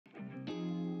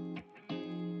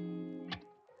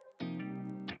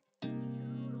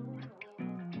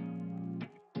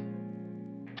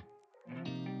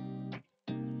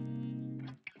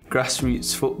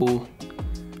Grassroots football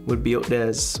would be up there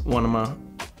as one of my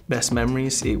best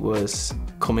memories. It was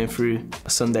coming through a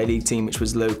Sunday league team which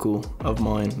was local of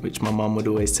mine, which my mum would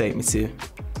always take me to.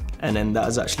 And then that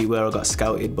was actually where I got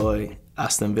scouted by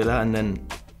Aston Villa and then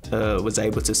was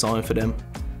able to sign for them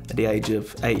at the age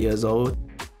of 8 years old.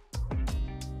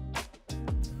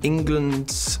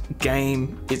 England's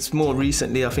game, it's more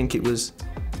recently, I think it was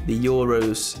the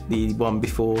Euros, the one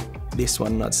before this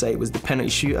one, I'd say it was the penalty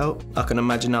shootout. I can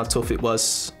imagine how tough it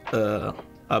was.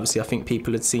 Obviously, I think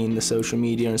people had seen the social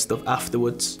media and stuff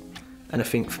afterwards. And I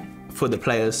think for the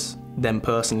players, them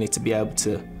personally, to be able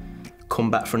to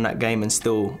come back from that game and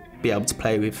still be able to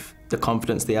play with the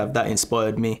confidence they have, that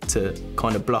inspired me to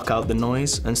kind of block out the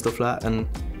noise and stuff like that and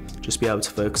just be able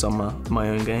to focus on my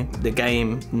own game. The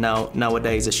game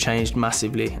nowadays has changed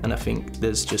massively, and I think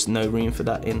there's just no room for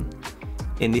that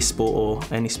in this sport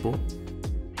or any sport.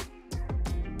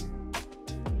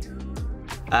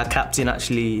 Our captain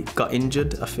actually got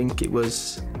injured. I think it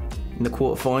was in the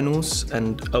quarterfinals,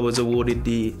 and I was awarded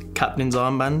the captain's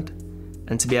armband.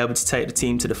 And to be able to take the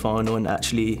team to the final and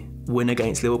actually win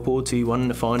against Liverpool 2-1 in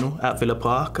the final at Villa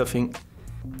Park, I think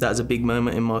that was a big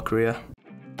moment in my career.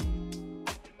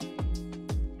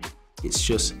 It's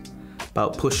just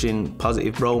about pushing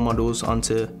positive role models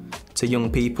onto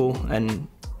young people, and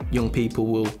young people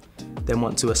will then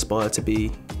want to aspire to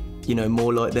be, you know,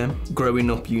 more like them.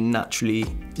 Growing up, you naturally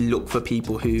look for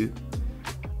people who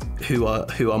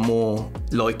are more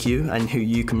like you and who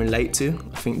you can relate to.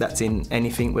 I think that's in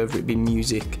anything, whether it be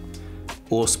music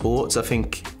or sports. I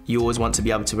think you always want to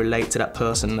be able to relate to that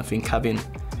person. I think having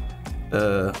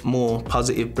more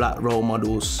positive black role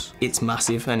models, it's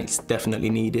massive and it's definitely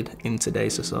needed in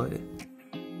today's society.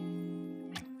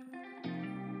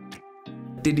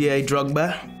 Didier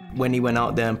Drogba, when he went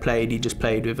out there and played, he just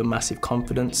played with a massive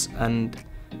confidence, and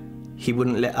he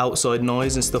wouldn't let outside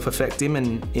noise and stuff affect him,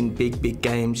 and in big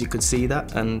games you could see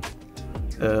that, and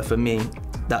for me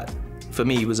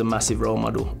he was a massive role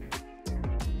model.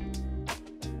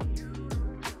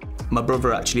 My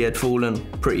brother actually had fallen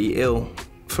pretty ill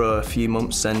for a few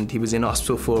months and he was in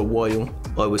hospital for a while.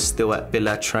 I was still at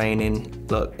Villa training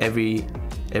like every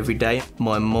day.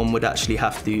 My mum would actually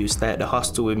have to stay at the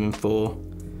hostel with him for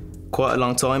quite a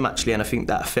long time actually, and I think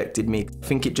that affected me. I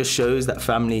think it just shows that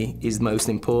family is most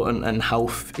important and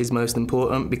health is most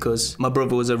important, because my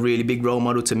brother was a really big role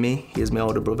model to me. He is my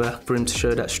older brother. For him to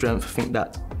show that strength, I think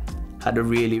that had a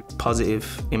really positive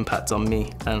impact on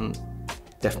me and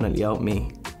definitely helped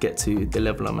me get to the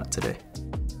level I'm at today.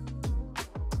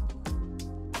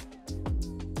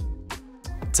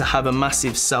 To have a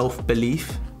massive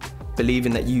self-belief,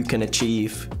 believing that you can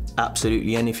achieve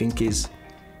absolutely anything is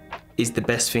the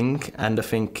best thing, and I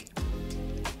think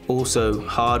also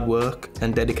hard work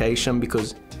and dedication,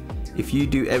 because if you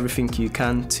do everything you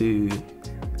can to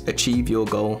achieve your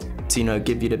goal, to, you know,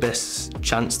 give you the best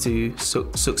chance to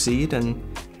succeed and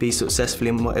be successful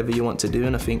in whatever you want to do,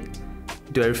 and I think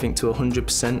do everything to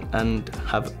 100% and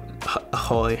have a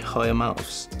high amount of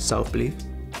self-belief.